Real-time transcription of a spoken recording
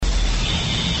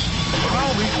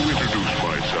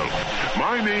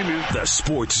My name is The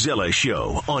Sportszilla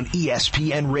Show on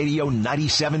ESPN Radio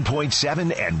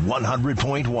 97.7 and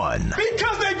 100.1.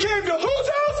 because they came to whose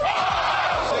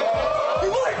house? You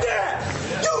like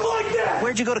that? You like that?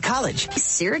 Where'd you go to college?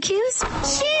 Syracuse?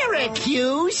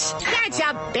 Syracuse? That's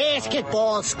a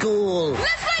basketball school.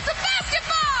 Let's play some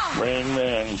basketball! Rain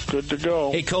Man, good to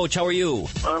go. Hey, Coach, how are you?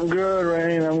 I'm good,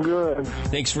 Rain. I'm good.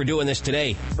 Thanks for doing this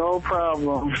today. No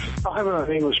problem. I'll have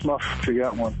an English muff if you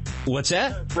got one. What's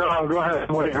that? No, go ahead.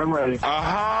 Wait, I'm ready.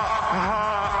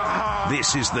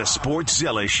 This is the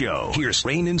Sportszilla Show. Here's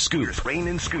Rain and Scoop.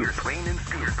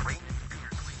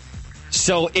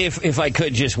 So if I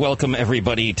could just welcome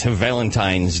everybody to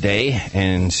Valentine's Day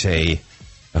and say,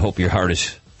 I hope your heart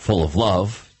is full of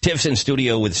love. Tiff's in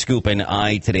studio with Scoop and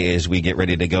I today as we get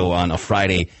ready to go on a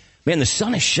Friday. Man, the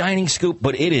sun is shining, Scoop,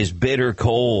 but it is bitter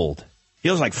cold.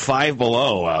 Feels like 5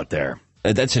 below out there.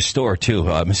 That's a store, too.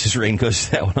 Mrs. Rain goes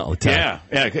to that one all the time.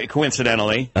 Yeah,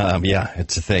 coincidentally. Yeah,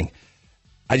 it's a thing.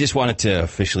 I just wanted to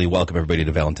officially welcome everybody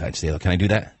to Valentine's Day. Can I do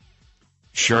that?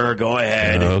 Sure, go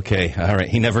ahead. Okay, all right.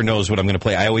 He never knows what I'm going to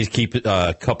play. I always keep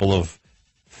a couple of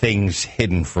things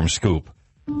hidden from Scoop.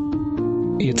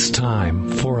 It's time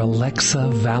for Alexa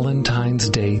Valentine's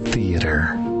Day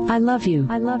Theater. I love you.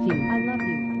 I love you. I love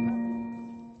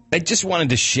you. I just wanted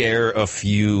to share a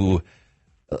few,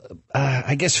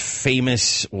 I guess,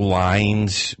 famous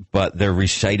lines, but they're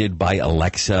recited by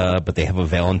Alexa, but they have a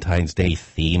Valentine's Day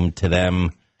theme to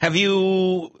them. Have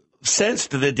you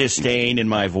sensed the disdain in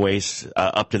my voice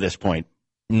up to this point?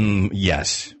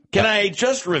 Yes. Can I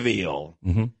just reveal,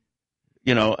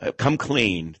 come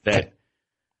clean, that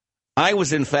I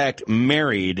was, in fact,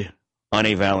 married on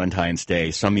a Valentine's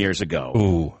Day some years ago.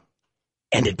 Ooh.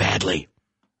 Ended badly.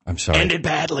 I'm sorry. Ended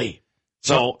badly.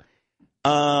 So,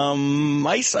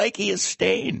 my psyche is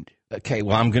stained. Okay,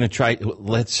 well, I'm going to try.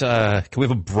 Let's, can we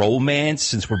have a bromance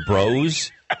since we're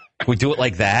bros? Can we do it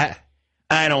like that?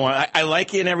 I don't want. I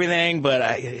like you and everything, but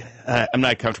I'm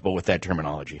not comfortable with that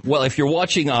terminology. Well, if you're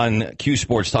watching on Q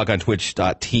Sports Talk on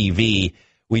Twitch.tv,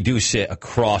 we do sit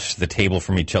across the table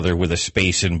from each other with a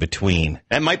space in between.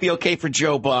 That might be okay for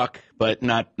Joe Buck, but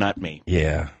not me.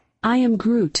 Yeah. I am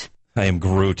Groot. I am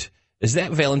Groot. Is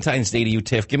that Valentine's Day to you,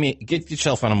 Tiff? Get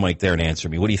yourself on a mic there and answer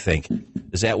me. What do you think?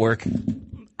 Does that work?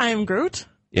 I am Groot?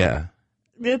 Yeah.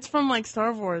 It's from, like,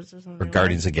 Star Wars or something. Or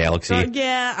Guardians of the Galaxy.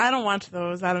 Yeah, I don't watch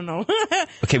those. I don't know.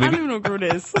 Okay, I don't even know what Groot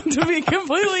is.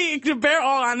 To bear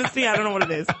all honesty, I don't know what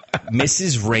it is.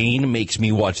 Mrs. Rain makes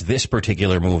me watch this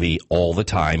particular movie all the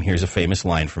time. Here's a famous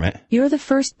line from it. You're the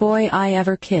first boy I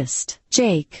ever kissed,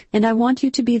 Jake, and I want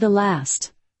you to be the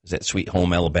last. Is that Sweet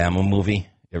Home Alabama movie?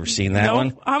 You ever seen that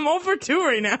one? I'm over 2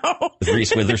 right now. With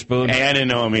Reese Witherspoon? Hey, I didn't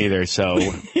know him either, so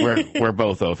we're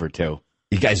both over 2.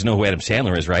 You guys know who Adam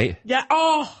Sandler is, right? Yeah.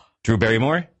 Oh. Drew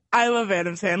Barrymore? I love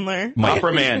Adam Sandler.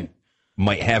 Opera Man.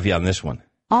 Might have you on this one.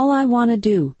 All I want to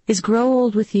do is grow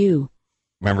old with you.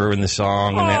 Remember in the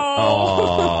song? And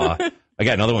that? I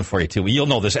got another one for you, too. You'll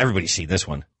know this. Everybody's seen this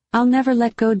one. I'll never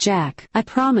let go, Jack. I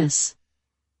promise.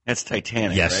 That's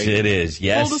Titanic, yes, right? It is.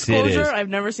 Yes, Full disclosure, it is. I've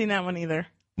never seen that one either.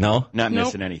 No? Not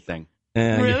missing anything.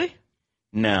 Really?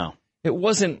 No. It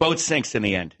wasn't. Boat sinks in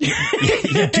the end.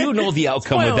 You do know the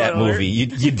outcome with that movie. You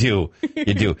do.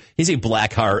 You do. He's a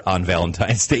black heart on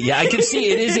Valentine's Day. Yeah, I can see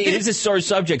it is a sore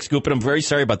subject, Scoop, and I'm very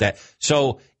sorry about that.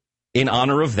 So, in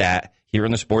honor of that, here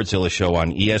on the Sportszilla Show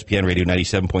on ESPN Radio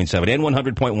 97.7 and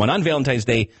 100.1 on Valentine's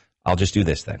Day, I'll just do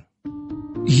this then.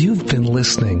 You've been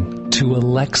listening to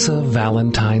Alexa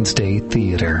Valentine's Day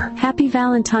Theater. Happy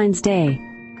Valentine's Day.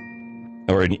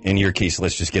 Or in your case,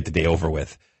 let's just get the day over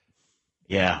with.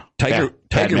 Yeah. Bad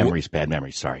memories,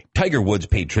 sorry. Tiger Woods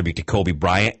paid tribute to Kobe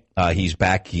Bryant. He's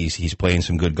back. He's playing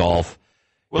some good golf.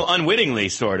 Well, unwittingly,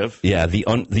 sort of. Yeah, the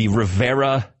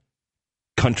Riviera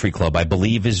Country Club, I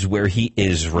believe, is where he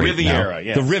is right Riviera, now.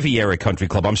 yes. The Riviera Country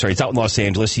Club. I'm sorry, it's out in Los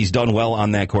Angeles. He's done well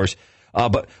on that course.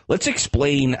 But let's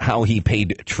explain how he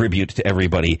paid tribute to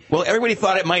everybody. Well, everybody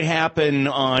thought it might happen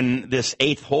on this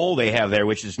 8th hole they have there,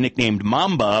 which is nicknamed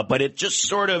Mamba, but it just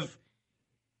sort of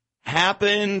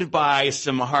happened by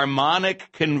some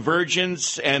harmonic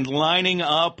convergence and lining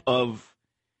up of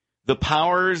the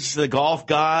powers, the golf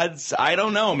gods. I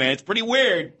don't know, man. It's pretty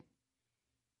weird.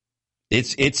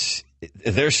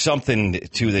 There's something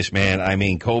to this, man. I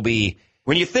mean, Kobe.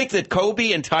 When you think that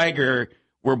Kobe and Tiger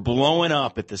were blowing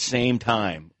up at the same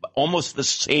time, almost the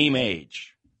same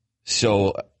age.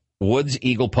 So Woods'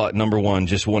 eagle putt number 1,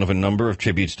 just one of a number of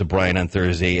tributes to Bryant on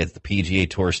Thursday at the PGA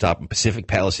Tour stop in Pacific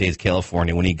Palisades,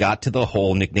 California. When he got to the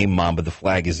hole nicknamed Mamba, the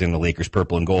flag is in the Lakers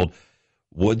purple and gold.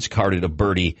 Woods carded a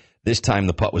birdie. This time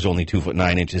the putt was only 2 foot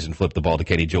 9 inches and flipped the ball to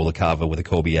Kenny Joe LaCava with a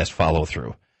Kobe-esque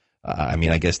follow-through. I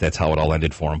mean, I guess that's how it all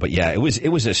ended for him. But yeah, it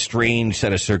was a strange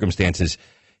set of circumstances.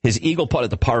 His eagle putt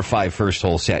at the par 5 first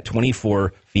hole sat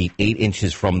 24 feet, 8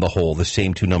 inches from the hole, the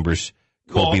same 2 numbers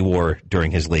Kobe wore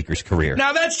during his Lakers career.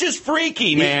 Now that's just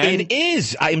freaky, man. It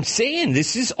is. I'm saying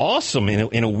this is awesome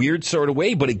in a weird sort of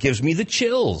way, but it gives me the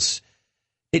chills.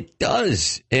 It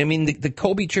does. I mean, the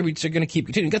Kobe tributes are going to keep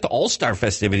continuing. You got the All-Star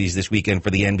festivities this weekend for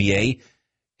the NBA,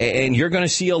 and you're going to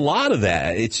see a lot of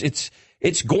that.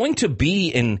 It's going to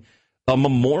be a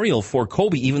memorial for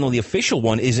Kobe, even though the official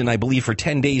one isn't, I believe, for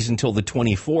 10 days until the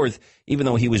 24th. Even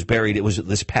though he was buried, it was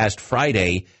this past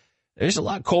Friday. There's a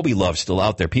lot of Kobe love still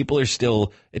out there. People are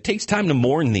still, it takes time to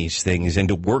mourn these things and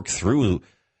to work through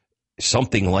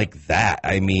something like that.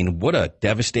 I mean, what a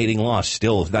devastating loss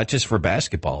still, not just for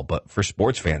basketball, but for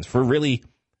sports fans, for really,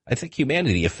 I think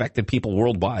humanity, affected people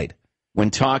worldwide. When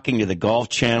talking to the Golf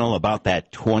Channel about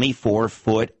that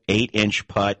 24-foot, 8-inch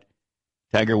putt,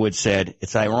 Tiger Woods said,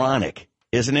 it's ironic,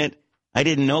 isn't it? I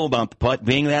didn't know about the putt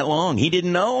being that long. He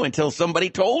didn't know until somebody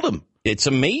told him. It's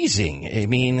amazing. I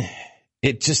mean,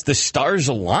 it just, the stars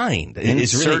aligned.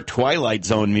 Insert really Twilight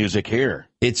Zone music here.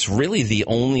 It's really the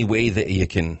only way that you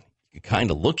can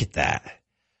kind of look at that.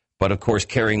 But, of course,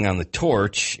 carrying on the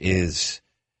torch is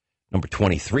number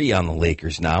 23 on the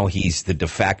Lakers now. He's the de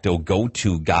facto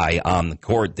go-to guy on the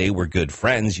court. They were good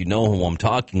friends. You know who I'm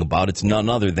talking about. It's none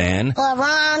other than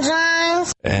LeBron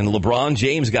James. And LeBron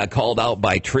James got called out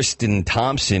by Tristan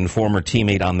Thompson, former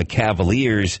teammate on the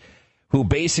Cavaliers, who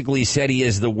basically said he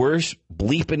has the worst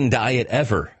bleeping diet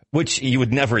ever, which you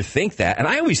would never think that. And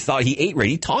I always thought he ate right.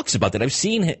 He talks about that. I've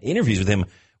seen interviews with him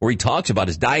where he talks about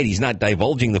his diet. He's not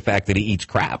divulging the fact that he eats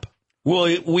crap.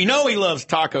 Well, we know he loves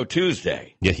Taco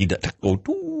Tuesday. Yeah, he does. Taco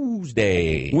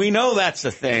Tuesday. We know that's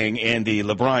a thing in the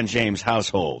LeBron James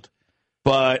household.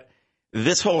 But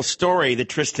this whole story that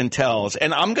Tristan tells,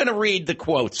 and I'm going to read the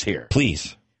quotes here.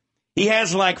 Please. He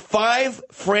has like 5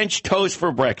 French toast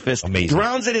for breakfast. Amazing.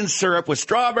 Drowns it in syrup with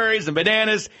strawberries and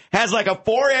bananas. Has like a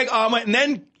 4-egg omelet. And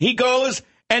then he goes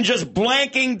and just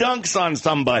blanking dunks on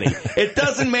somebody. It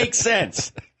doesn't make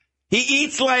sense. He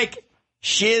eats like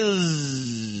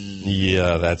shiz.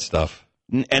 Yeah, that stuff.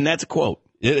 And that's a quote.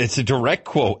 It's a direct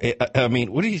quote. I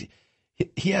mean, what do you...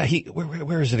 Yeah,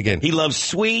 where is it again? He loves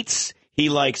sweets. He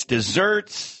likes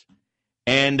desserts.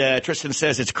 And Tristan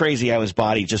says it's crazy how his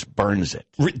body just burns it.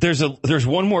 There's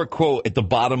one more quote at the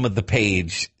bottom of the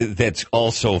page that's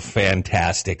also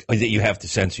fantastic that you have to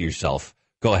censor yourself.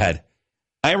 Go ahead.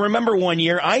 I remember one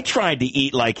year I tried to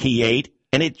eat like he ate,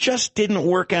 and it just didn't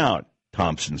work out,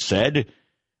 Thompson said.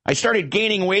 I started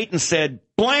gaining weight and said,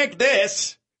 blank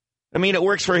this. I mean, it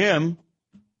works for him.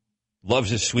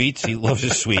 Loves his sweets. He loves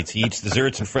his sweets. He eats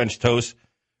desserts and French toast.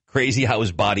 Crazy how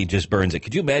his body just burns it.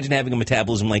 Could you imagine having a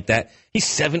metabolism like that? He's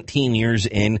 17 years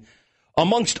in,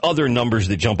 amongst other numbers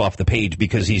that jump off the page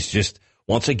because he's just,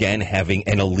 once again, having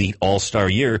an elite all-star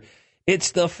year.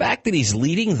 It's the fact that he's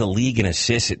leading the league in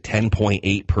assists at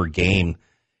 10.8 per game.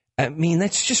 I mean,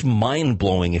 that's just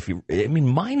mind-blowing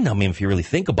mind-numbing if you really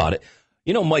think about it.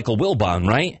 You know Michael Wilbon,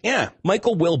 right? Yeah.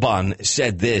 Michael Wilbon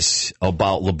said this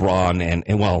about LeBron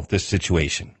and this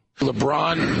situation.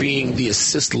 LeBron being the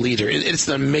assist leader, it's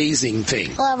an amazing thing.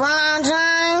 LeBron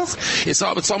James. It's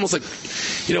almost like,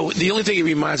 the only thing it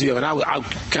reminds me of, and I'm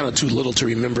kind of too little to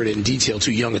remember it in detail,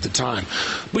 too young at the time,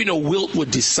 but, Wilt would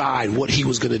decide what he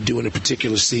was going to do in a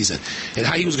particular season and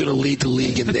how he was going to lead the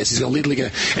league in this. He's going to lead the league in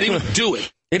that, and he would do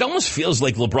it. It almost feels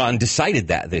like LeBron decided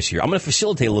that this year. I'm going to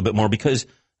facilitate a little bit more because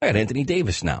I got Anthony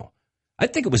Davis now. I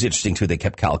think it was interesting, too, they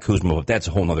kept Kyle Kuzma, but that's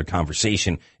a whole other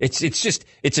conversation. It's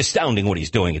astounding what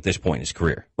he's doing at this point in his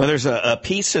career. Well, there's a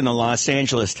piece in the Los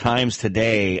Angeles Times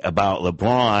today about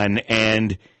LeBron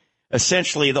and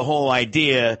essentially the whole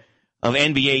idea of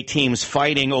NBA teams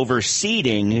fighting over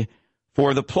seeding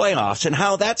for the playoffs and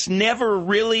how that's never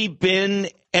really been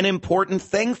an important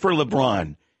thing for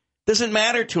LeBron. Doesn't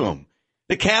matter to him.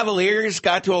 The Cavaliers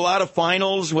got to a lot of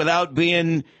finals without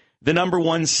being the number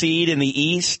 1 seed in the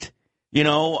East.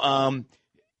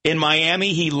 In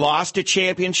Miami, he lost a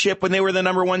championship when they were the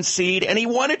number 1 seed, and he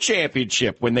won a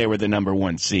championship when they were the number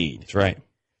 1 seed. That's right.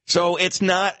 So it's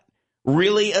not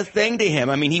really a thing to him.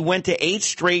 I mean, he went to 8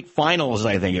 straight finals,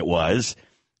 I think it was,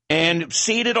 and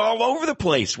seeded all over the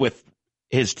place with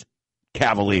his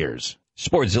Cavaliers.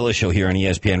 Sportszilla show here on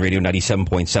ESPN Radio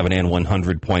 97.7 and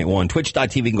 100.1.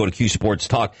 Twitch.tv can go to Q Sports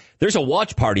Talk. There's a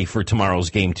watch party for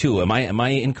tomorrow's game, too. Am I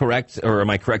incorrect, or am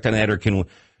I correct on that, or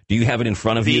do you have it in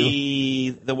front of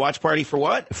you? The watch party for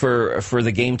what? For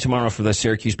the game tomorrow, for the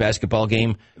Syracuse basketball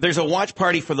game? There's a watch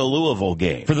party for the Louisville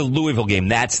game. For the Louisville game.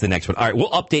 That's the next one. All right, we'll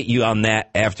update you on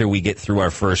that after we get through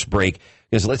our first break.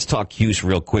 Because let's talk Cuse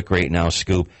real quick right now,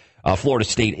 Scoop. Florida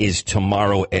State is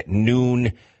tomorrow at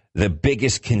noon. The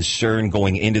biggest concern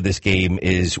going into this game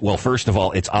is, well, first of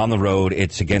all, it's on the road.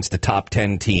 It's against the top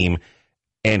 10 team,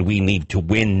 and we need to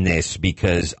win this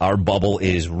because our bubble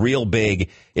is real big.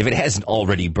 If it hasn't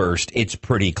already burst, it's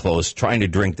pretty close. Trying to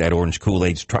drink that orange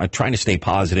Kool-Aid, trying to stay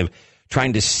positive,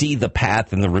 trying to see the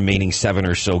path in the remaining 7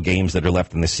 or so games that are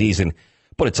left in the season.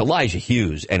 But it's Elijah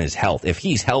Hughes and his health. If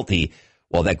he's healthy,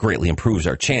 well, that greatly improves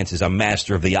our chances. I'm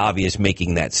master of the obvious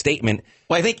making that statement.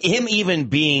 Well, I think him even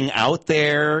being out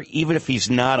there, even if he's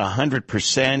not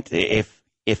 100%,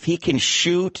 if he can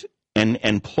shoot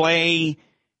and play,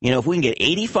 if we can get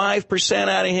 85%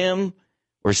 out of him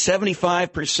or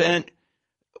 75%,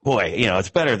 boy, it's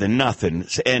better than nothing.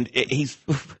 And he's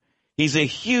a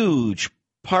huge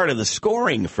part of the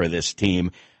scoring for this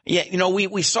team. Yeah,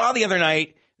 we saw the other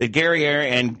night that Gary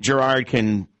and Gerard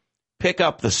can pick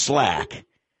up the slack.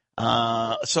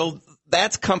 So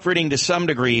that's comforting to some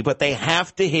degree, but they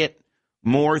have to hit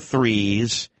more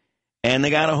threes, and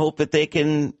they got to hope that they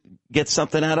can get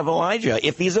something out of Elijah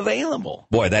if he's available.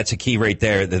 Boy, that's a key right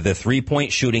there. The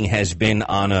three-point shooting has been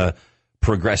on a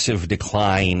progressive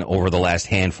decline over the last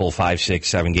handful, 5, 6,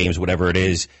 7 games, whatever it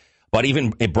is. But even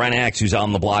Brent Axe, who's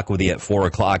on the block with you at 4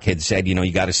 o'clock, had said,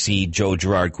 you got to see Joe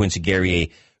Girard, Quincy Guerrier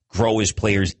grow his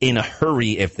players in a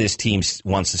hurry if this team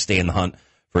wants to stay in the hunt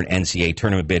for an NCAA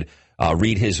tournament bid.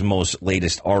 Read his most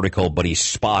latest article, but he's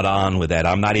spot on with that.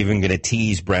 I'm not even going to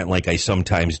tease Brent like I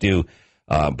sometimes do,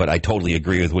 but I totally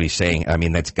agree with what he's saying. I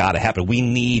mean, that's got to happen. We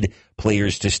need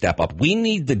players to step up. We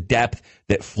need the depth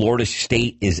that Florida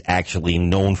State is actually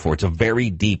known for. It's a very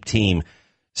deep team.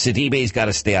 Sidibe's got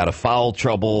to stay out of foul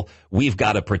trouble. We've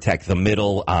got to protect the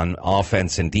middle on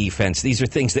offense and defense. These are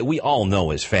things that we all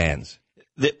know as fans.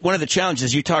 One of the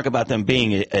challenges, you talk about them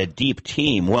being a deep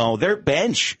team. Well, their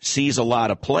bench sees a lot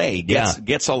of play,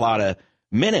 gets a lot of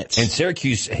minutes. And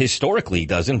Syracuse historically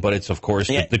doesn't, but it's, of course,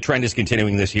 the trend is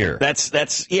continuing this year. That's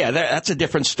a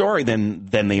different story than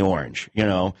the Orange,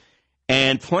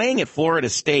 And playing at Florida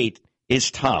State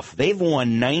is tough. They've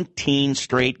won 19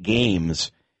 straight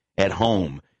games at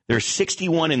home. They're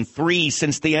 61-3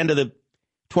 since the end of the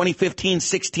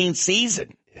 2015-16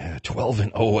 season.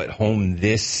 12-0 at home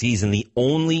this season. The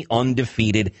only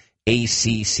undefeated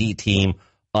ACC team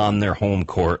on their home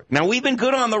court. Now, we've been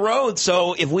good on the road,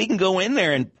 so if we can go in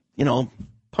there and,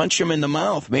 punch them in the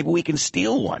mouth, maybe we can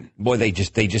steal one. Boy, they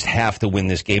just have to win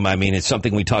this game. I mean, it's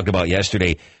something we talked about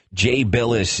yesterday. Jay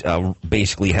Billis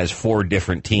basically has 4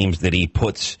 different teams that he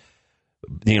puts,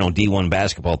 D1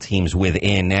 basketball teams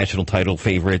within: national title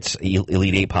favorites,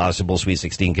 Elite 8 possible, Sweet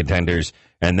 16 contenders,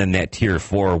 and then that Tier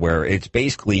 4 where it's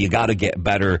basically you got to get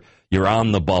better. You're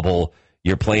on the bubble.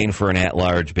 You're playing for an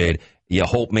at-large bid. You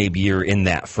hope maybe you're in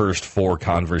that first 4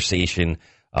 conversation.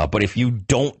 But if you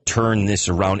don't turn this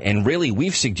around, and really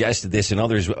we've suggested this, and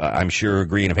others I'm sure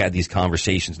agree and have had these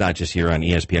conversations, not just here on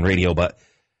ESPN Radio, but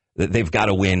they've got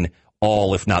to win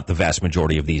all, if not the vast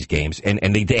majority of these games. And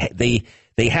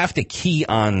they have to key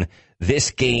on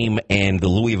this game and the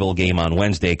Louisville game on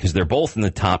Wednesday because they're both in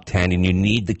the top 10, and you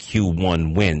need the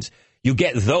Q1 wins. You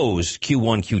get those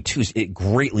Q1, Q2s, it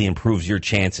greatly improves your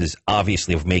chances,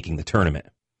 obviously, of making the tournament.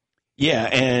 Yeah,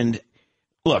 and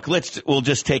look, we'll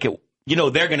just take it.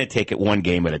 They're going to take it one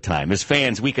game at a time. As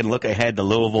fans, we can look ahead to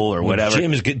Louisville or whatever.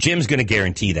 Jim's going to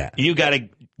guarantee that. You got to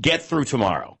get through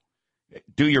tomorrow.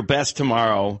 Do your best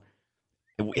tomorrow.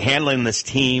 Handling this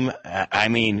team, I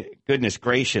mean, goodness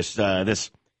gracious,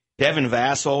 this Devin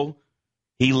Vassell,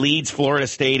 he leads Florida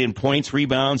State in points,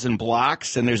 rebounds, and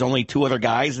blocks, and there's only 2 other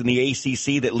guys in the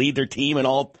ACC that lead their team in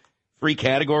all 3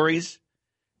 categories.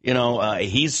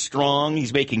 He's strong.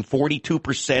 He's making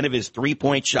 42% of his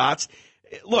three-point shots.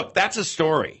 Look, that's a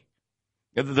story.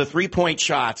 The three-point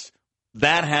shots,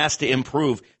 that has to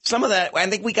improve. Some of that, I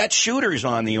think we got shooters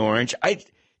on the Orange. I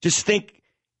just think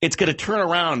it's going to turn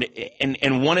around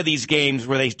in one of these games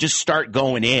where they just start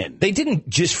going in. They didn't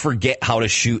just forget how to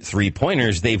shoot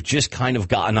three-pointers. They've just kind of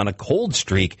gotten on a cold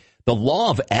streak. The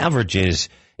law of averages,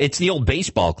 it's the old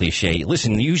baseball cliche.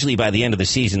 Listen, usually by the end of the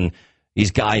season,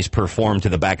 these guys perform to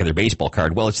the back of their baseball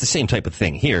card. Well, it's the same type of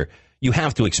thing here. You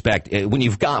have to expect, when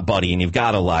you've got Buddy and you've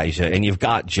got Elijah and you've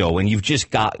got Joe and you've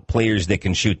just got players that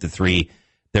can shoot the three,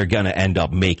 they're going to end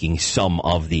up making some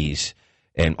of these.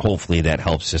 And hopefully that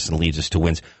helps us and leads us to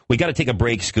wins. We got to take a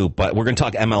break, Scoop, but we're going to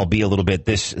talk MLB a little bit,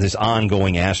 this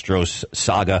ongoing Astros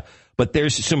saga. But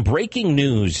there's some breaking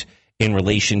news in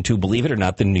relation to, believe it or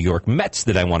not, the New York Mets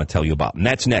that I want to tell you about. And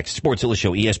that's next. Sportszilla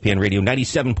Show, ESPN Radio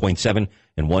 97.7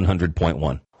 and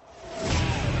 100.1.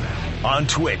 On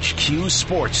Twitch, Q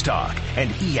Sports Talk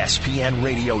and ESPN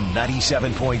Radio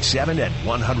 97.7 and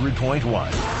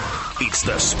 100.1. It's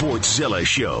the Sportszilla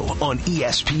Show on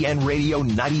ESPN Radio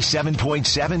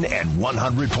 97.7 and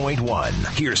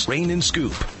 100.1. Here's Rain and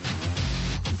Scoop.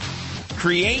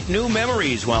 Create new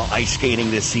memories while ice skating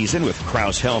this season with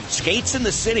Krause Health Skates in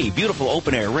the City. Beautiful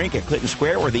open-air rink at Clinton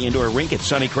Square or the indoor rink at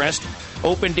Sunnycrest.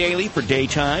 Open daily for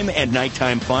daytime and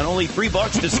nighttime fun. Only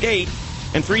 $3 to skate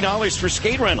and $3 for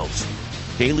skate rentals.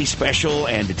 Daily special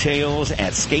and details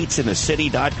at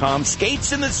skatesinthecity.com.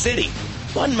 Skates in the City.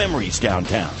 Fun memories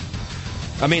downtown.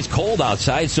 I mean, it's cold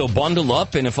outside, so bundle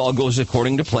up, and if all goes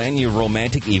according to plan, your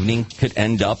romantic evening could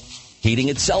end up heating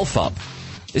itself up.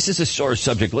 This is a sore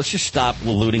subject. Let's just stop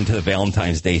alluding to the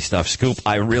Valentine's Day stuff. Scoop,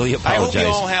 I really apologize. I hope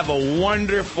you all have a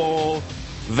wonderful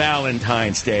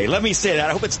Valentine's Day. Let me say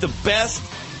that. I hope it's the best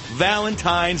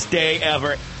Valentine's Day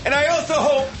ever. And I also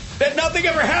hope that nothing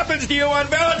ever happens to you on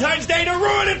Valentine's Day to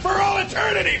ruin it for all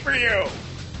eternity for you.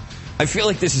 I feel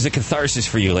like this is a catharsis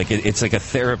for you. Like it's like a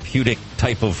therapeutic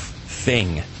type of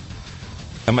thing.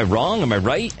 Am I wrong? Am I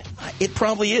right? It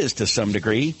probably is to some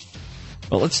degree.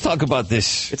 Well, let's talk about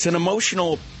this. It's an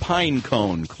emotional pine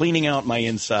cone cleaning out my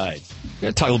insides. We're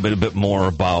going to talk a bit more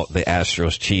about the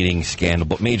Astros cheating scandal,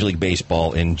 but Major League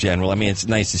Baseball in general. I mean, it's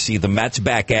nice to see the Mets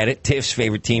back at it. Tiff's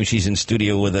favorite team. She's in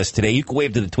studio with us today. You can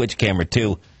wave to the Twitch camera,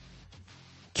 too.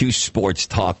 Q Sports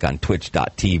Talk on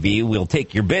twitch.tv. We'll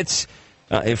take your bits.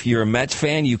 If you're a Mets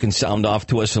fan, you can sound off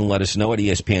to us and let us know at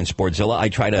ESPN Sportszilla.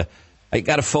 I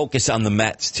got to focus on the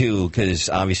Mets, too, because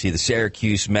obviously the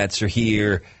Syracuse Mets are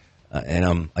here. And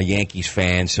I'm a Yankees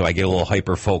fan, so I get a little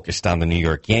hyper-focused on the New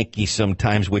York Yankees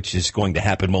sometimes, which is going to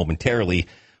happen momentarily,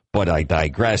 but I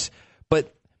digress.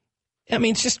 But, I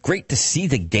mean, it's just great to see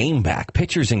the game back.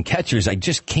 Pitchers and catchers, I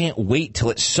just can't wait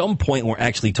till at some point we're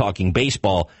actually talking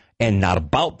baseball, and not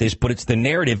about this, but it's the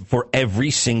narrative for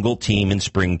every single team in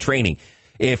spring training.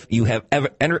 If you have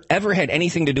ever had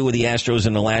anything to do with the Astros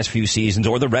in the last few seasons,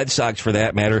 or the Red Sox for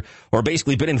that matter, or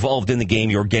basically been involved in the game,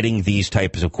 you're getting these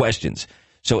types of questions.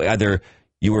 So either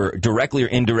you were directly or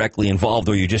indirectly involved,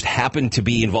 or you just happen to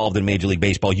be involved in Major League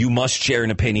Baseball, you must share an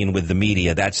opinion with the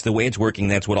media. That's the way it's working.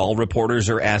 That's what all reporters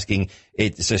are asking.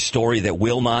 It's a story that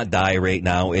will not die right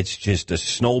now. It's just a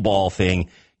snowball thing,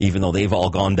 even though they've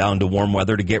all gone down to warm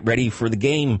weather to get ready for the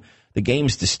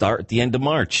games to start at the end of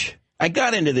March. I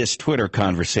got into this Twitter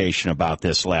conversation about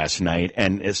this last night,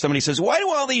 and somebody says, why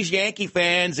do all these Yankee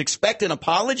fans expect an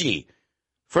apology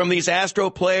from these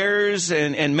Astro players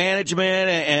and management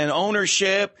and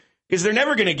ownership? Because they're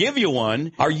never going to give you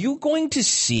one. Are you going to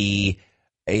see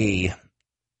a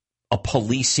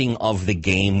policing of the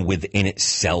game within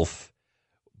itself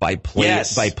by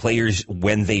players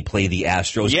when they play the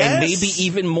Astros? Yes. And maybe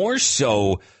even more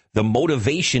so, the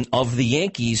motivation of the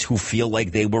Yankees who feel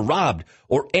like they were robbed,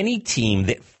 or any team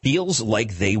that feels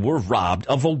like they were robbed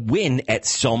of a win at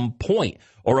some point,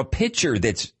 or a pitcher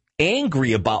that's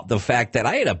angry about the fact that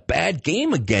I had a bad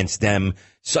game against them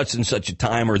such and such a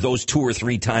time, or those 2 or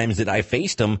 3 times that I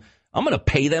faced them. I'm going to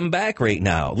pay them back right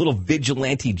now. A little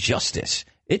vigilante justice.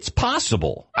 It's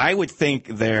possible. I would think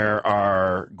there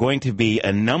are going to be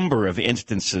a number of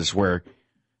instances where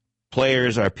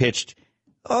players are pitched,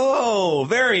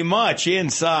 very much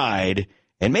inside,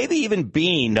 and maybe even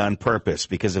beamed on purpose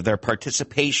because of their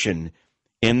participation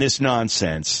in this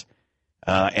nonsense.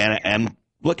 And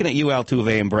looking at you,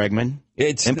 Altuve and Bregman,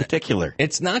 in particular.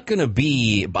 It's not going to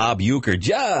be Bob Uecker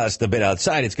just a bit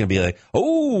outside. It's going to be like,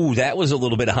 that was a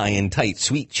little bit high and tight,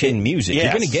 sweet chin music. Yes.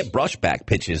 You're going to get brushback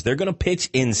pitches. They're going to pitch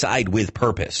inside with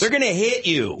purpose. They're going to hit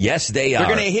you. Yes, they are.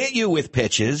 They're going to hit you with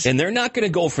pitches. And they're not going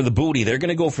to go for the booty. They're going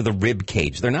to go for the rib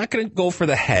cage. They're not going to go for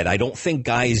the head. I don't think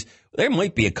guys... There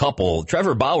might be a couple.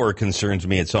 Trevor Bauer concerns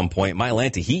me at some point.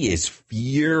 Mylanta, he is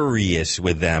furious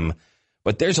with them.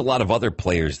 But there's a lot of other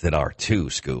players that are too,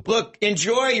 Scoop. Look,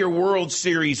 enjoy your World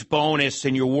Series bonus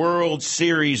and your World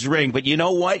Series ring. But you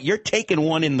know what? You're taking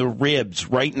one in the ribs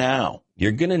right now.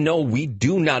 You're going to know we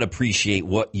do not appreciate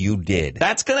what you did.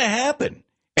 That's going to happen.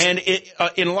 And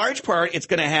in large part, it's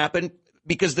going to happen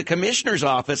because the commissioner's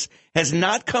office has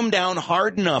not come down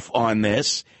hard enough on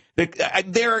this.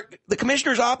 The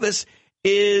commissioner's office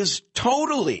is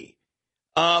totally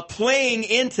playing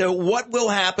into what will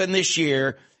happen this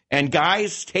year, and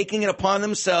guys taking it upon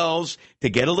themselves to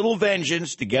get a little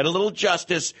vengeance, to get a little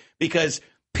justice, because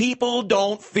people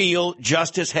don't feel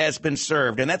justice has been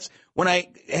served. And that's when I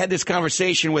had this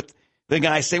conversation with the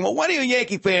guy saying, well, why do you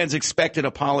Yankee fans expect an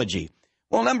apology?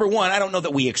 Well, number one, I don't know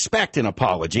that we expect an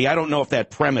apology. I don't know if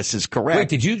that premise is correct. Wait,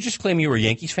 did you just claim you were a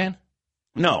Yankees fan?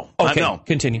 No. Okay, no.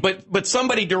 Continue. But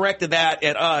somebody directed that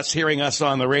at us, hearing us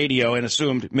on the radio, and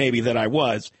assumed maybe that I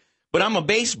was. But I'm a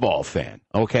baseball fan,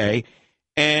 okay?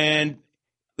 And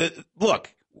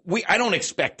look, I don't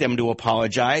expect them to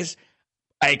apologize.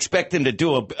 I expect them to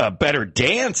do a better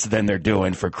dance than they're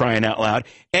doing, for crying out loud.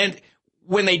 And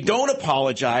when they don't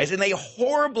apologize, and they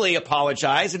horribly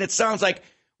apologize, and it sounds like,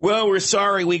 well, we're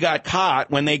sorry we got caught,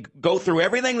 when they go through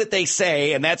everything that they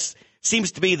say, and that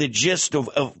seems to be the gist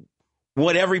of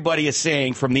what everybody is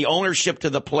saying, from the ownership to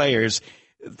the players,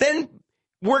 then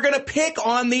we're going to pick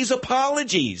on these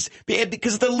apologies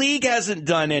because the league hasn't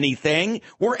done anything.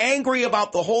 We're angry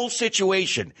about the whole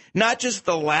situation, not just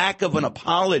the lack of an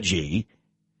apology.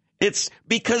 It's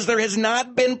because there has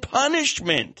not been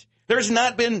punishment. There's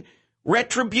not been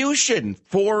retribution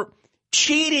for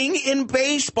cheating in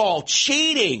baseball.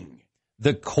 Cheating.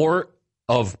 The court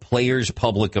of players'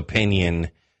 public opinion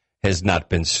has not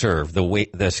been served.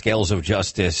 The scales of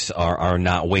justice are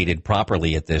not weighted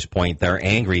properly at this point. They're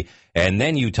angry. And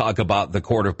then you talk about the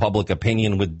court of public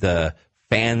opinion with the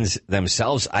fans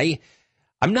themselves.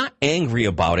 I'm not angry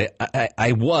about it.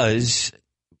 I was,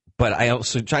 but I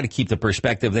also try to keep the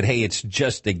perspective that, hey, it's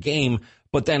just a game.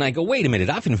 But then I go, wait a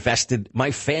minute, I've invested my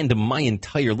fandom my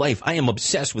entire life. I am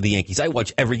obsessed with the Yankees. I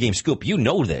watch every game. Scoop, you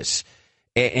know this.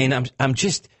 And I'm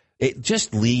just... It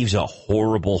just leaves a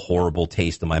horrible, horrible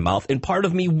taste in my mouth. And part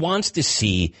of me wants to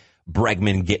see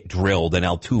Bregman get drilled and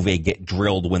Altuve get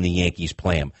drilled when the Yankees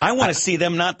play him. I want to see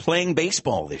them not playing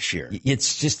baseball this year.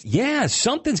 It's just,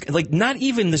 something's like not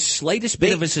even the slightest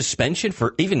bit of a suspension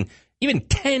for even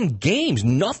 10 games,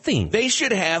 nothing. They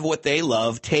should have what they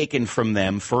love taken from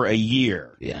them for a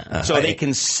year. Yeah. So they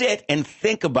can sit and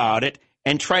think about it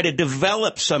and try to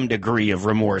develop some degree of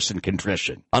remorse and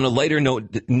contrition. On a lighter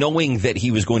note, knowing that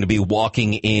he was going to be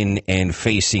walking in and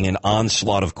facing an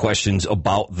onslaught of questions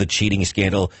about the cheating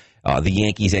scandal, the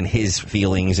Yankees and his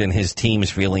feelings and his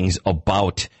team's feelings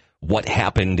about what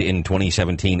happened in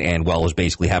 2017 and, well, has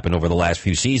basically happened over the last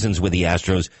few seasons with the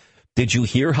Astros. Did you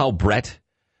hear how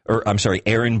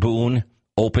Aaron Boone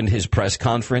opened his press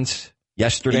conference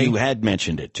yesterday? You had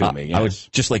mentioned it to me. Yes. I would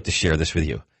just like to share this with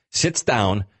you. Sits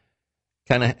down,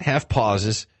 kind of half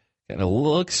pauses, kind of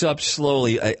looks up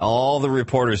slowly at all the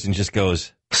reporters and just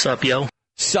goes, Sup, yo?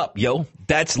 Sup, yo?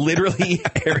 That's literally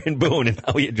Aaron Boone and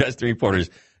how he addressed the reporters.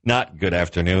 Not good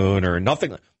afternoon or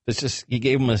nothing. It's just, he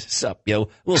gave him a sup, yo.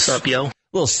 Sup, yo?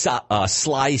 Little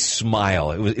sly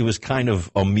smile. It was kind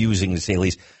of amusing, to say the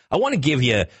least. I want to give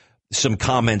you some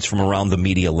comments from around the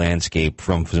media landscape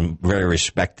from some very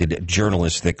respected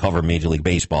journalists that cover Major League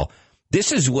Baseball.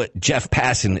 This is what Jeff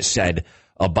Passan said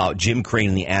about Jim Crane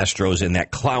and the Astros in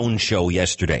that clown show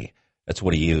yesterday. That's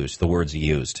what he used, the words he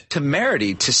used.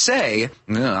 Temerity to say,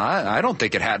 no, I don't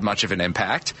think it had much of an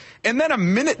impact. And then a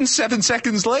minute and 7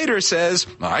 seconds later says,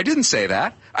 I didn't say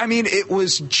that. I mean, it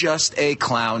was just a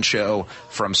clown show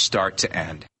from start to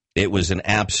end. It was an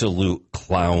absolute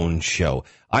clown show.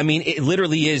 I mean, it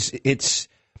literally is.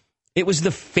 It was the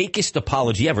fakest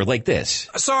apology ever, like this.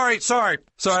 Sorry.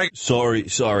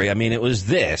 I mean, it was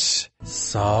this.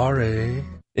 Sorry.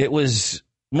 It was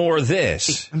more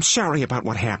this. I'm sorry about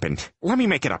what happened. Let me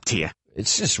make it up to you.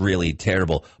 It's just really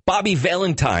terrible. Bobby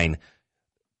Valentine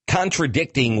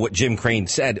contradicting what Jim Crane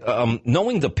said.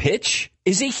 Knowing the pitch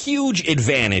is a huge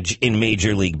advantage in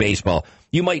Major League Baseball.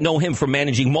 You might know him from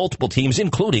managing multiple teams,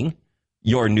 including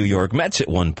your New York Mets at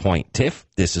one point. Tiff,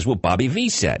 this is what Bobby V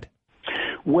said.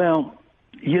 Well,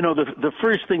 you know, the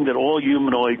first thing that all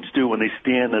humanoids do when they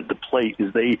stand at the plate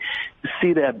is they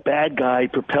see that bad guy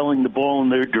propelling the ball in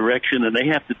their direction, and they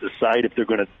have to decide if they're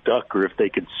going to duck or if they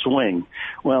can swing.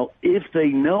 Well, if they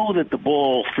know that the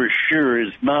ball for sure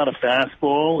is not a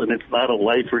fastball and it's not a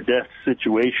life or death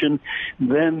situation,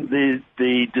 then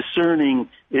the discerning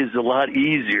is a lot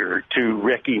easier to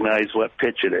recognize what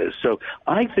pitch it is. So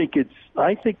I think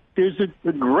there's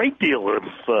a great deal of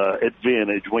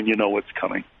advantage when you know what's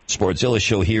coming. Sportszilla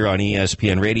show here on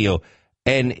ESPN Radio.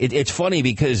 And it's funny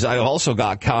because I also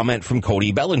got comment from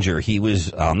Cody Bellinger. He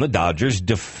was on the Dodgers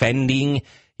defending.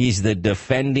 He's the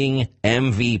defending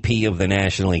MVP of the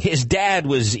National League. His dad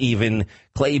was even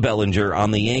Clay Bellinger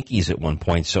on the Yankees at one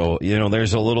point. So, you know,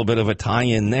 there's a little bit of a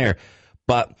tie-in there.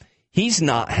 But he's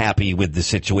not happy with the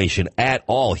situation at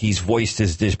all. He's voiced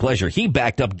his displeasure. He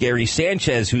backed up Gary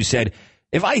Sanchez, who said,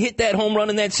 if I hit that home run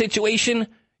in that situation,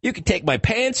 you can take my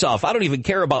pants off. I don't even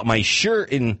care about my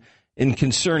shirt in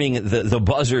concerning the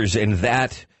buzzers and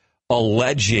that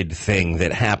alleged thing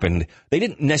that happened. They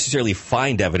didn't necessarily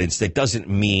find evidence. That doesn't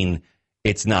mean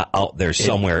it's not out there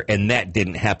somewhere, and that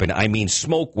didn't happen. I mean,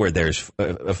 smoke where there's,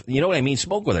 you know what I mean?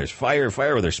 Smoke where there's fire,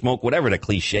 fire where there's smoke, whatever the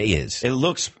cliche is. It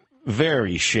looks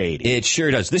very shady. It sure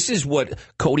does. This is what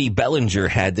Cody Bellinger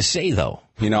had to say, though.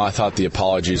 You know, I thought the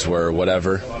apologies were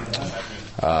whatever.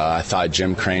 I thought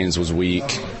Jim Crane's was weak.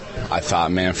 I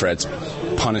thought Manfred's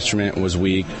punishment was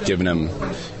weak, giving him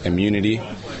immunity.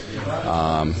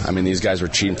 These guys were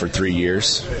cheating for 3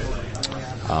 years.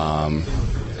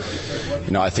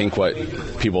 I think what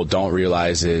people don't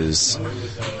realize is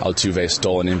Altuve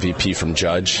stole an MVP from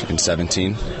Judge in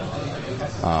 17.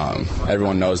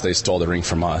 Everyone knows they stole the ring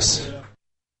from us.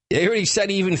 They already said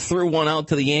he even threw one out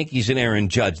to the Yankees and Aaron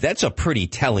Judge. That's a pretty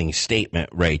telling statement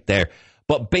right there.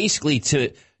 But basically,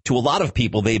 to a lot of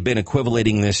people, they've been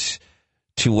equivalating this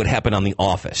to what happened on The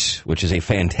Office, which is a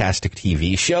fantastic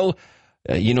TV show.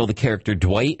 The character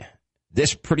Dwight.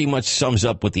 This pretty much sums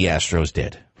up what the Astros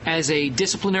did. As a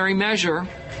disciplinary measure,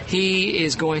 he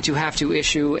is going to have to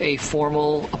issue a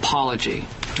formal apology.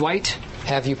 Dwight,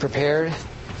 have you prepared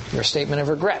your statement of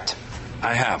regret?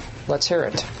 I have. Let's hear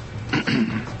it.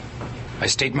 I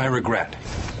state my regret.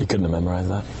 You couldn't have memorized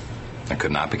that? I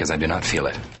could not because I do not feel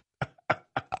it.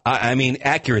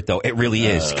 Accurate, though. It really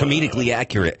is. Comedically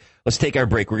accurate. Let's take our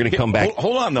break. We're going to come back.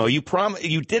 Hold on, though. You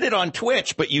did it on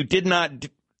Twitch, but you did not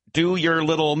do your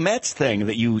little Mets thing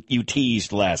that you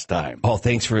teased last time. Oh,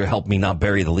 thanks for helping me not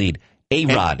bury the lead.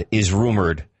 A-Rod is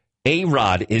rumored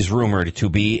to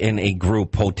be in a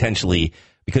group potentially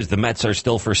because the Mets are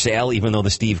still for sale, even though the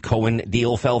Steve Cohen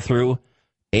deal fell through.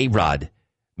 A-Rod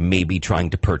may be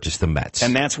trying to purchase the Mets.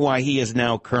 And that's why he is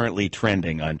now currently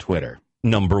trending on Twitter.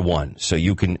 Number one. So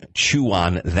you can chew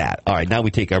on that. All right, now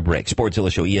we take our break.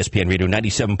 Sportszilla Show, ESPN Radio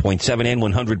 97.7 and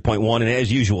 100.1. And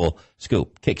as usual,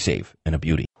 Scoop, kick save, and a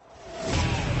beauty.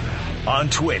 On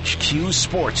Twitch, Q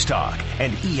Sports Talk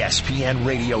and ESPN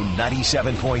Radio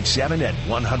 97.7 and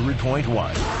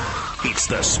 100.1. It's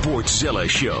the Sportszilla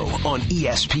Show on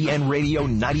ESPN Radio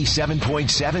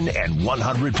 97.7 and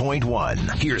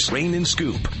 100.1. Here's Rain and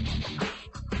Scoop.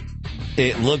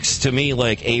 It looks to me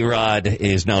like A-Rod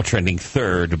is now trending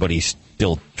third, but he's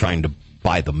still trying to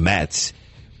buy the Mets.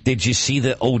 Did you see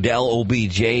the Odell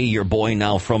OBJ, your boy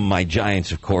now from my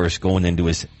Giants, of course, going into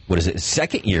his,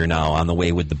 second year now on the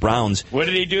way with the Browns? What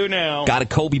did he do now? Got a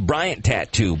Kobe Bryant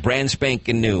tattoo, brand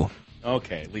spanking new.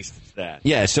 Okay, at least it's that.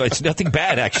 Yeah, so it's nothing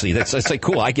bad, actually. That's like,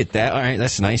 cool, I get that. All right,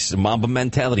 that's nice. Mamba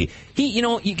mentality.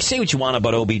 You can say what you want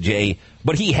about OBJ,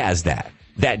 but he has that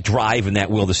drive and that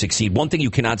will to succeed. One thing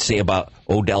you cannot say about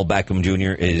Odell Beckham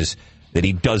Jr. is that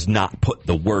he does not put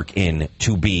the work in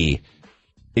to be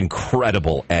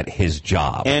incredible at his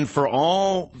job. And for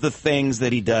all the things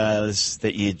that he does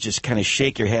that you just kind of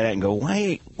shake your head at and go,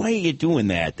 why are you doing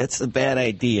that? That's a bad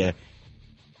idea.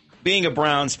 Being a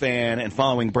Browns fan and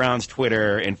following Browns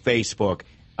Twitter and Facebook,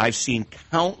 I've seen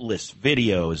countless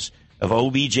videos of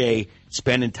OBJ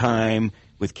spending time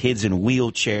with kids in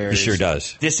wheelchairs. He sure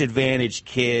does. Disadvantaged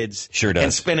kids. Sure does.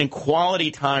 And spending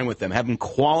quality time with them, having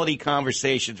quality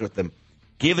conversations with them,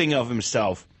 giving of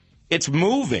himself. It's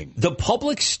moving. The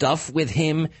public stuff with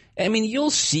him, you'll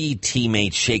see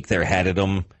teammates shake their head at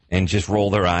him and just roll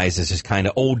their eyes. This is kind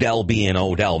of Odell being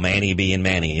Odell, Manny being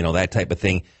Manny, that type of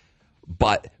thing.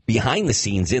 But behind the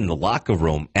scenes in the locker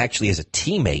room, actually as a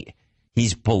teammate,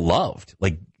 he's beloved.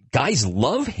 Like, guys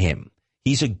love him.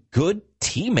 He's a good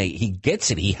teammate. He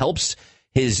gets it. He helps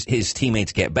his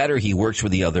teammates get better. He works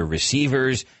with the other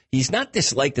receivers. He's not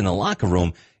disliked in the locker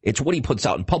room. It's what he puts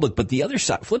out in public. But the other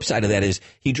side, flip side of that is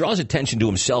he draws attention to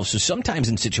himself. So sometimes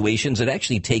in situations, it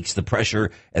actually takes the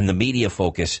pressure and the media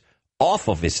focus off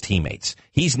of his teammates.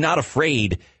 He's not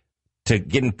afraid to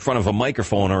get in front of a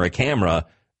microphone or a camera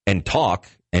and talk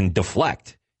and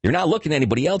deflect. You're not looking at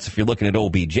anybody else if you're looking at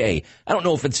OBJ. I don't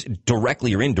know if it's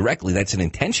directly or indirectly that's an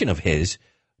intention of his,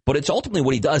 but it's ultimately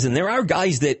what he does. And there are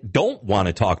guys that don't want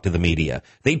to talk to the media.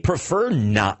 They prefer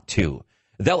not to.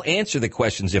 They'll answer the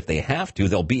questions if they have to.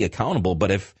 They'll be accountable.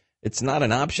 But if it's not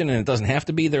an option and it doesn't have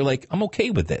to be, they're like, I'm okay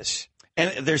with this.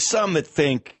 And there's some that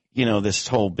think, this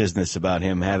whole business about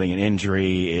him having an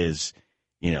injury is,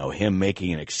 him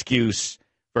making an excuse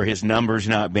for his numbers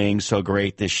not being so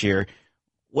great this year.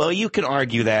 Well, you can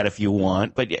argue that if you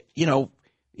want, but, you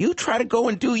try to go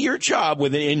and do your job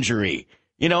with an injury.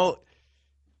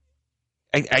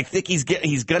 I think he's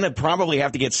going to probably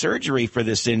have to get surgery for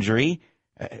this injury.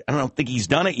 I don't think he's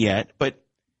done it yet, but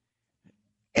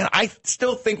I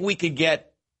still think we could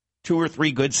get 2 or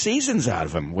 3 good seasons out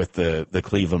of him with the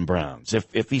Cleveland Browns.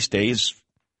 If he stays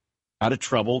out of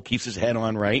trouble, keeps his head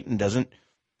on right, and doesn't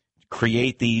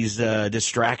create these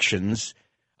distractions.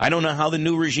 I don't know how the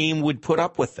new regime would put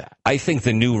up with that. I think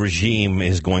the new regime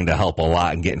is going to help a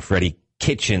lot in getting Freddie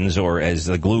Kitchens, or as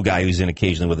the glue guy who's in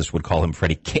occasionally with us would call him,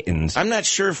 Freddie Kittens. I'm not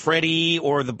sure Freddie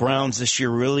or the Browns this year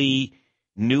really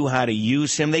knew how to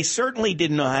use him. They certainly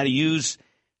didn't know how to use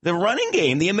the running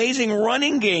game, the amazing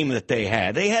running game that they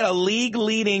had. They had a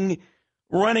league-leading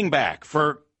running back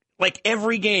for like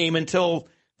every game until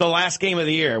the last game of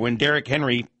the year when Derrick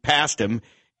Henry passed him.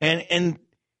 And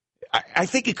I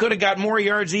think he could have got more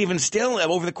yards even still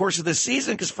over the course of the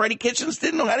season because Freddie Kitchens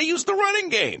didn't know how to use the running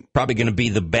game. Probably going to be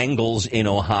the Bengals in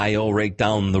Ohio right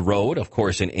down the road. Of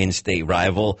course, an in-state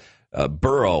rival.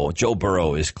 Joe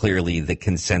Burrow is clearly the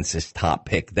consensus top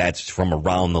pick. That's from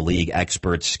around the league,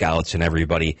 experts, scouts, and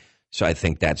everybody. So I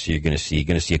think that's who you're going to see. You're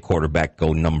going to see a quarterback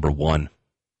go number one.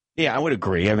 Yeah, I would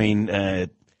agree. I mean,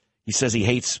 he says he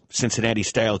hates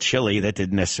Cincinnati-style chili. That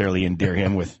didn't necessarily endear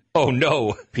him with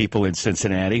people in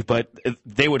Cincinnati, but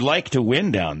they would like to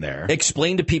win down there.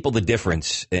 Explain to people the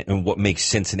difference in what makes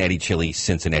Cincinnati chili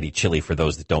for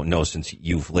those that don't know, since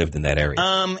you've lived in that area.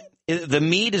 The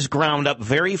meat is ground up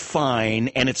very fine,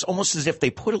 and it's almost as if they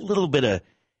put a little bit of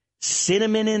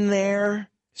cinnamon in there.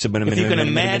 If you can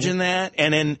imagine that.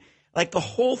 And then, like, the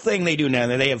whole thing they do now,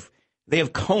 they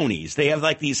have conies. They have,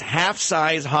 like, these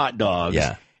half-size hot dogs.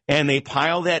 Yeah. And they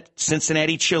pile that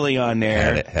Cincinnati chili on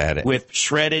there had it. with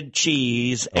shredded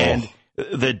cheese and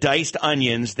the diced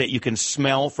onions that you can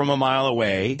smell from a mile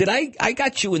away. Did I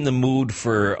got you in the mood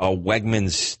for a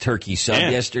Wegmans turkey sub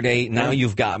yesterday? Now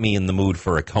you've got me in the mood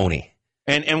for a coney.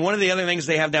 And one of the other things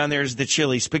they have down there is the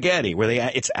chili spaghetti, where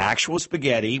it's actual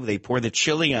spaghetti. They pour the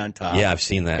chili on top. Yeah, I've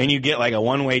seen that. And you get like a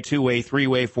one-way, two-way,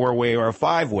 three-way, four-way, or a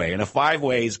five-way. And a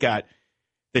five-way's got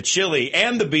the chili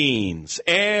and the beans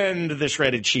and the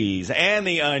shredded cheese and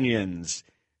the onions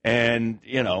and,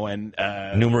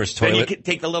 numerous toilet. Then you can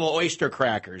take the little oyster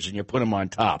crackers and you put them on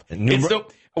top.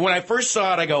 When I first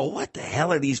saw it, I go, what the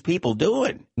hell are these people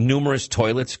doing? Numerous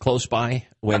toilets close by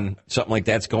when something like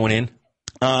that's going in?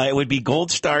 It would be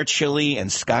Gold Star Chili and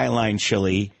Skyline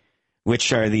Chili,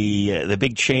 which are the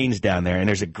big chains down there. And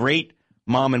there's a great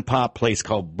mom-and-pop place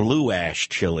called Blue Ash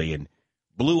Chili in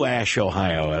Blue Ash,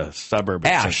 Ohio, a suburb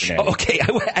of Cincinnati. Okay,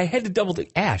 I had to double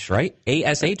think. Ash, right?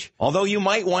 A-S-H? Although you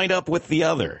might wind up with the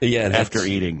other after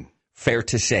eating. Fair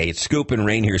to say. It's Scoop and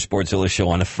Rain here, Sportszilla show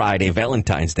on a Friday,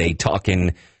 Valentine's Day,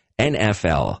 talking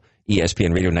NFL.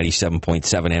 ESPN Radio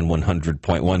 97.7 and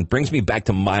 100.1. Brings me back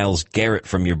to Myles Garrett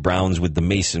from your Browns with the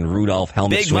Mason Rudolph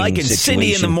helmet Big swinging Mike and situation.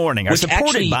 Cindy in the morning are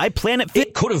supported by Planet Fit.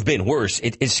 It could have been worse.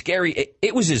 It's scary.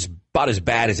 It was about as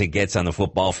bad as it gets on the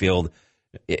football field.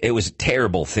 It was a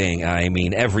terrible thing. I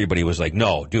mean, everybody was like,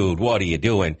 no, dude, what are you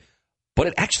doing? But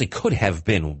it actually could have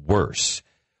been worse.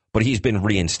 But he's been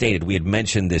reinstated. We had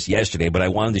mentioned this yesterday, but I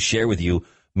wanted to share with you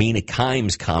Mina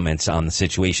Kimes' comments on the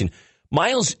situation.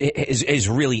 Myles is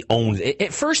really owned.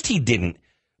 At first he didn't,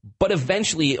 but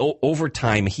eventually over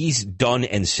time he's done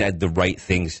and said the right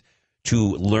things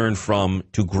to learn from,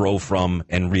 to grow from,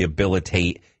 and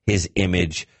rehabilitate his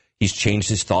image. He's changed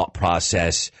his thought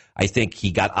process. I think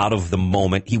he got out of the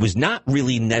moment. He was not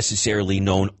really necessarily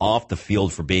known off the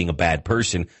field for being a bad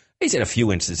person. He's had a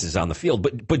few instances on the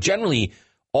field, but generally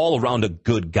all around a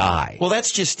good guy. Well,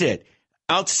 that's just it.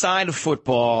 Outside of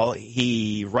football,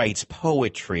 he writes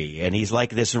poetry, and he's like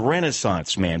this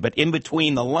Renaissance man. But in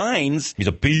between the lines, he's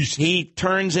a beast. He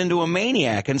turns into a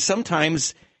maniac, and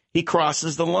sometimes he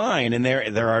crosses the line. And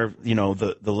there are,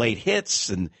 the late hits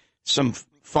and some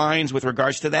fines with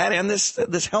regards to that, and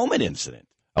this helmet incident.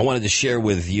 I wanted to share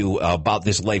with you about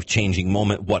this life-changing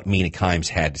moment, what Mina Kimes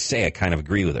had to say. I kind of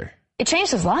agree with her. It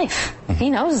changed his life. He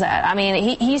knows that. I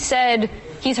mean, he said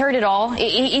he's heard it all.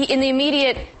 In the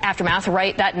immediate aftermath,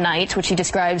 right, that night, which he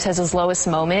describes as his lowest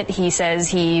moment, he says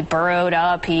he burrowed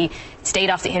up, he stayed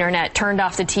off the internet, turned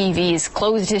off the TVs,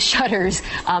 closed his shutters,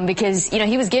 because,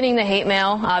 he was getting the hate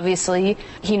mail, obviously.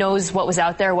 He knows what was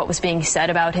out there, what was being said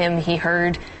about him. He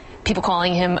heard people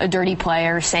calling him a dirty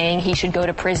player, saying he should go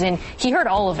to prison. He heard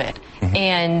all of it. Mm-hmm.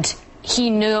 And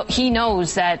he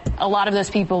knows that a lot of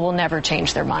those people will never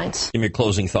change their minds. Give me your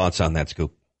closing thoughts on that,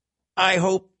 Scoop. I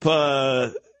hope,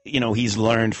 he's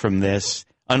learned from this.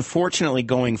 Unfortunately,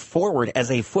 going forward as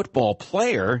a football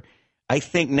player, I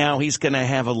think now he's going to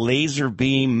have a laser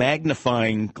beam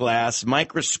magnifying glass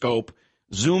microscope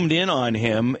zoomed in on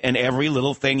him and every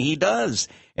little thing he does.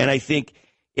 And I think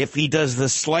if he does the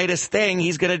slightest thing,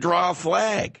 he's going to draw a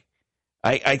flag.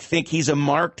 I think he's a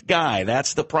marked guy.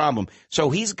 That's the problem.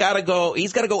 So he's got to go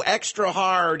extra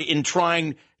hard in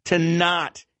trying to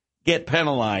not get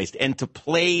penalized and to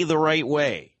play the right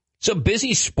way. It's a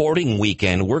busy sporting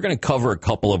weekend. We're going to cover a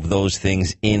couple of those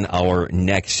things in our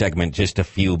next segment, just a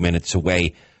few minutes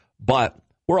away. But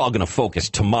we're all going to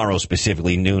focus tomorrow,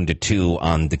 specifically noon to 2,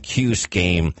 on the Cuse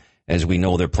game. As we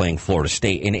know, they're playing Florida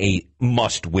State in a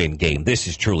must-win game. This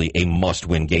is truly a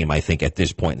must-win game, I think, at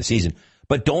this point in the season.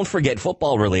 But don't forget,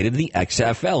 football-related, the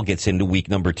XFL gets into week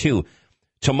number 2.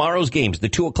 Tomorrow's games, the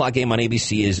 2 o'clock game on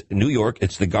ABC is New York.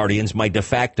 It's the Guardians, my de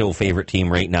facto favorite team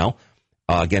right now,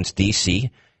 against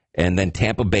D.C. And then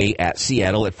Tampa Bay at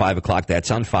Seattle at 5 o'clock. That's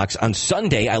on Fox. On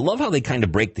Sunday, I love how they kind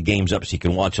of break the games up so you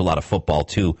can watch a lot of football,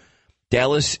 too.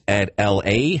 Dallas at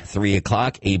L.A., 3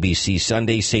 o'clock, ABC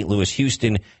Sunday. St. Louis,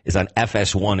 Houston is on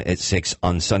FS1 at 6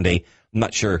 on Sunday. I'm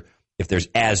not sure if there's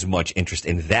as much interest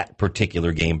in that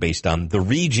particular game based on the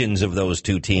regions of those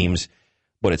two teams,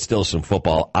 but it's still some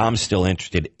football. I'm still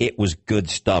interested. It was good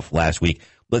stuff last week.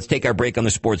 Let's take our break on the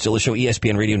Sportszilla Show,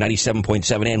 ESPN Radio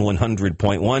 97.7 and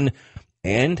 100.1.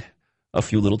 And a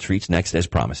few little treats next, as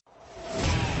promised.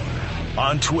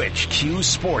 On Twitch, Q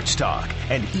Sports Talk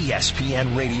and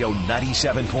ESPN Radio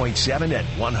 97.7 and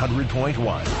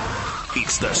 100.1.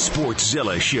 It's the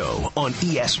Sportszilla Show on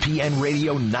ESPN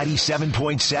Radio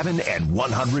 97.7 and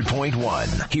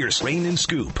 100.1. Here's Rain and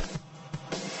Scoop.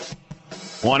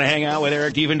 Want to hang out with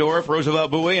Eric Devendorf, Roosevelt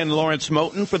Bowie, and Lawrence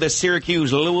Moten for the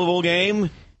Syracuse-Louisville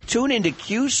game? Tune into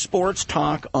Q Sports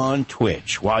Talk on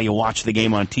Twitch while you watch the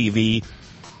game on TV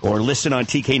or listen on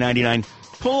TK99.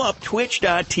 Pull up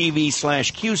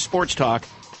twitch.tv/Q Sports Talk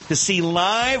to see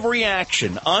live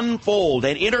reaction, unfold,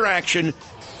 and interaction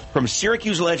from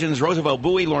Syracuse legends Roosevelt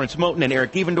Bowie, Lawrence Moten, and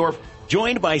Eric Devendorf,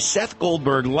 joined by Seth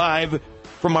Goldberg live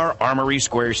from our Armory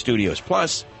Square studios.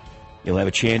 Plus, you'll have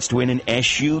a chance to win an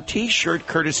SU t-shirt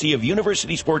courtesy of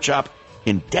University Sports Shop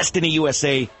in Destiny,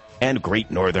 USA, and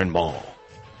Great Northern Mall.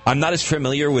 I'm not as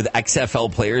familiar with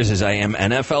XFL players as I am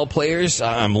NFL players.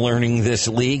 I'm learning this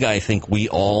league. I think we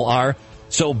all are.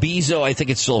 So Bezo, I think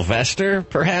it's Sylvester,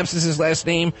 perhaps is his last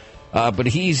name. But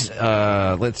he's,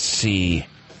 let's see,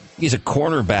 he's a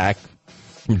cornerback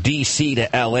from D.C.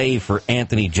 to L.A. for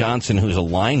Anthony Johnson, who's a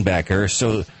linebacker.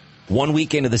 So 1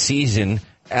 week into the season,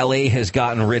 L.A. has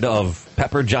gotten rid of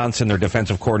Pepper Johnson, their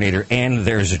defensive coordinator, and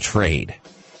there's a trade.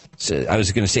 So I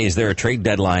was going to say, is there a trade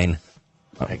deadline?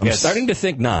 I'm starting to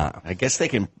think not. I guess they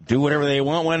can do whatever they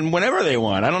want whenever they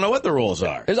want. I don't know what the rules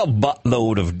are. There's a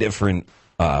buttload of different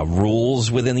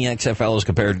rules within the XFL as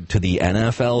compared to the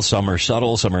NFL. Some are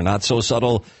subtle, some are not so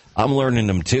subtle. I'm learning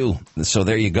them too. So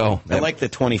there you go. I like the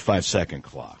 25-second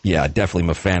clock. Yeah, definitely I'm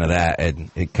a fan of that.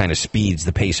 And it kind of speeds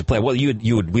the pace of play. Well,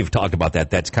 we've talked about that.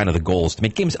 That's kind of the goal, is to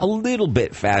make games a little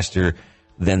bit faster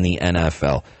than the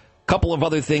NFL. Couple of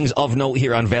other things of note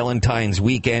here on Valentine's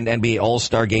weekend. NBA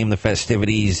All-Star Game, the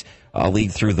festivities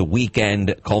lead through the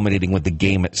weekend, culminating with the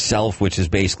game itself, which is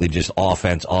basically just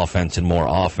offense, and more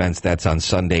offense. That's on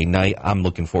Sunday night. I'm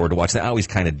looking forward to watching that. I always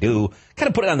kind of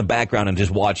put it on the background and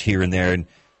just watch here and there, and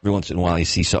every once in a while you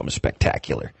see something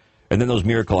spectacular. And then those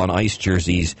Miracle on Ice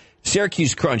jerseys.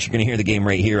 Syracuse Crunch, you're going to hear the game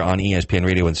right here on ESPN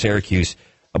Radio in Syracuse.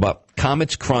 About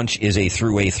Comets Crunch is a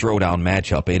through-way throwdown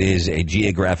matchup. It is a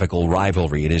geographical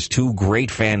rivalry. It is two great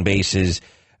fan bases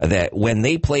that when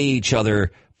they play each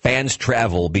other, fans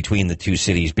travel between the two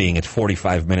cities, being it's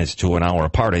 45 minutes to an hour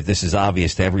apart. This is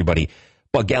obvious to everybody.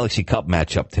 But Galaxy Cup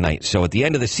matchup tonight. So at the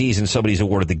end of the season, somebody's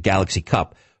awarded the Galaxy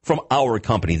Cup from our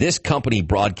company. This company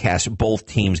broadcasts both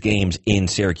teams' games in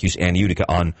Syracuse and Utica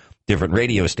on different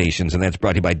radio stations, and that's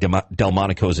brought to you by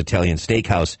Delmonico's Italian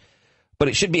Steakhouse. But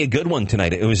it should be a good one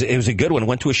tonight. It was a good one.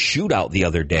 Went to a shootout the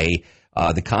other day.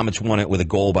 The Comets won it with a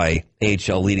goal by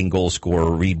AHL leading goal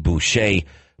scorer Reed Boucher.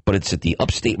 But it's at the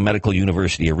Upstate Medical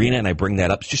University Arena, and I bring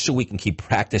that up just so we can keep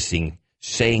practicing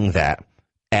saying that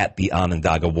at the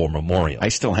Onondaga War Memorial. I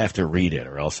still have to read it,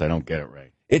 or else I don't get it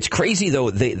right. It's crazy,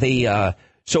 though.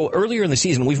 So earlier in the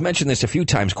season, we've mentioned this a few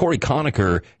times, Corey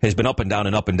Conacher has been up and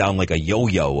down like a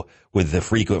yo-yo with the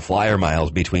frequent flyer miles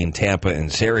between Tampa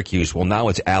and Syracuse. Well, now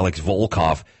it's Alex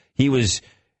Volkov. He's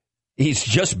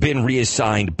just been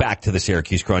reassigned back to the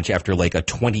Syracuse Crunch after like a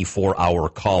 24-hour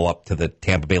call up to the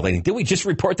Tampa Bay Lightning. Did we just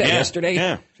report that yesterday?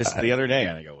 Yeah, just the other day,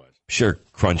 I think it was. Sure,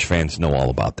 Crunch fans know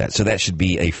all about that. So that should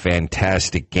be a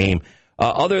fantastic game.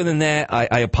 Other than that,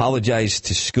 I apologize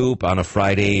to Scoop on a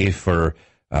Friday for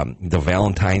the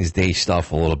Valentine's Day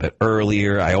stuff a little bit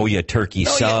earlier. I owe you a turkey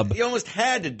sub. You almost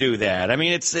had to do that. I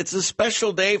mean, it's a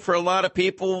special day for a lot of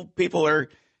people. People are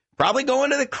probably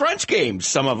going to the Crunch games,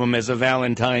 some of them as a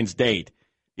Valentine's date.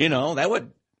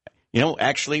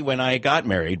 Actually, when I got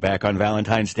married back on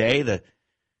Valentine's Day, the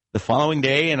following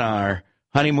day in our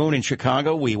honeymoon in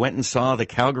Chicago, we went and saw the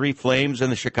Calgary Flames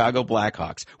and the Chicago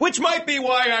Blackhawks, which might be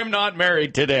why I'm not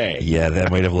married today. Yeah,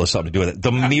 that might have a little something to do with it.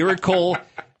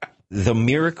 The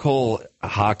Miracle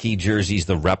hockey jerseys,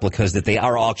 the replicas that they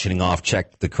are auctioning off,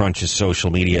 check the Crunch's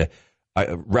social media,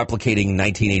 replicating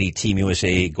 1980 Team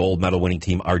USA gold medal winning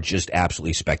team, are just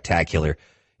absolutely spectacular.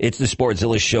 It's the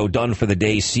Sportszilla Show, done for the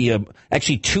day. See you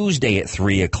actually Tuesday at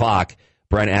 3 o'clock.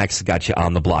 Brent Axe got you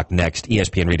on the block next.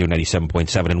 ESPN Radio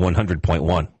 97.7 and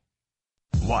 100.1.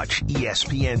 Watch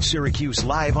ESPN Syracuse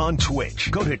live on Twitch.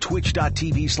 Go to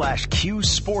twitch.tv/Q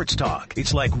Sports Talk.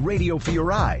 It's like radio for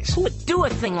your eyes. Who would do a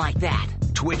thing like that?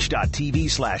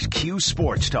 Twitch.tv/Q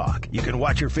Sports Talk. You can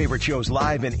watch your favorite shows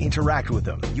live and interact with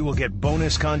them. You will get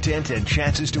bonus content and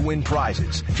chances to win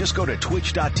prizes. Just go to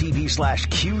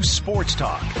twitch.tv/Q Sports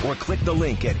Talk or click the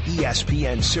link at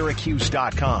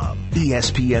ESPNSyracuse.com.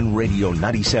 ESPN Radio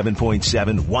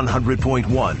 97.7,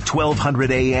 100.1,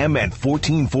 1200 AM and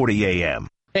 1440 AM.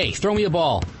 Hey, throw me a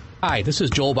ball. Hi, this is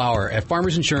Joel Bauer at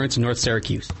Farmers Insurance in North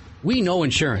Syracuse. We know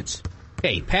insurance.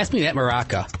 Hey, pass me that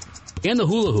maraca. And the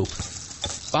hula hoop.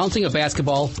 Bouncing a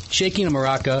basketball, shaking a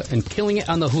maraca, and killing it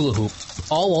on the hula hoop,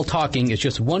 all while talking is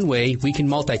just one way we can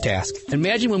multitask.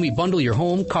 Imagine when we bundle your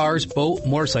home, cars, boat,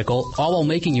 motorcycle, all while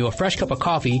making you a fresh cup of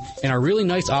coffee in our really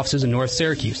nice offices in North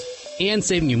Syracuse, and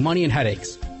saving you money and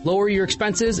headaches. Lower your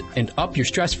expenses and up your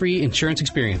stress-free insurance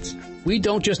experience. We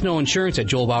don't just know insurance at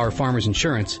Joel Bauer Farmers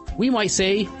Insurance. We might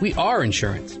say we are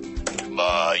insurance.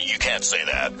 You can't say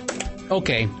that.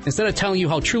 Okay, instead of telling you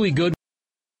how truly good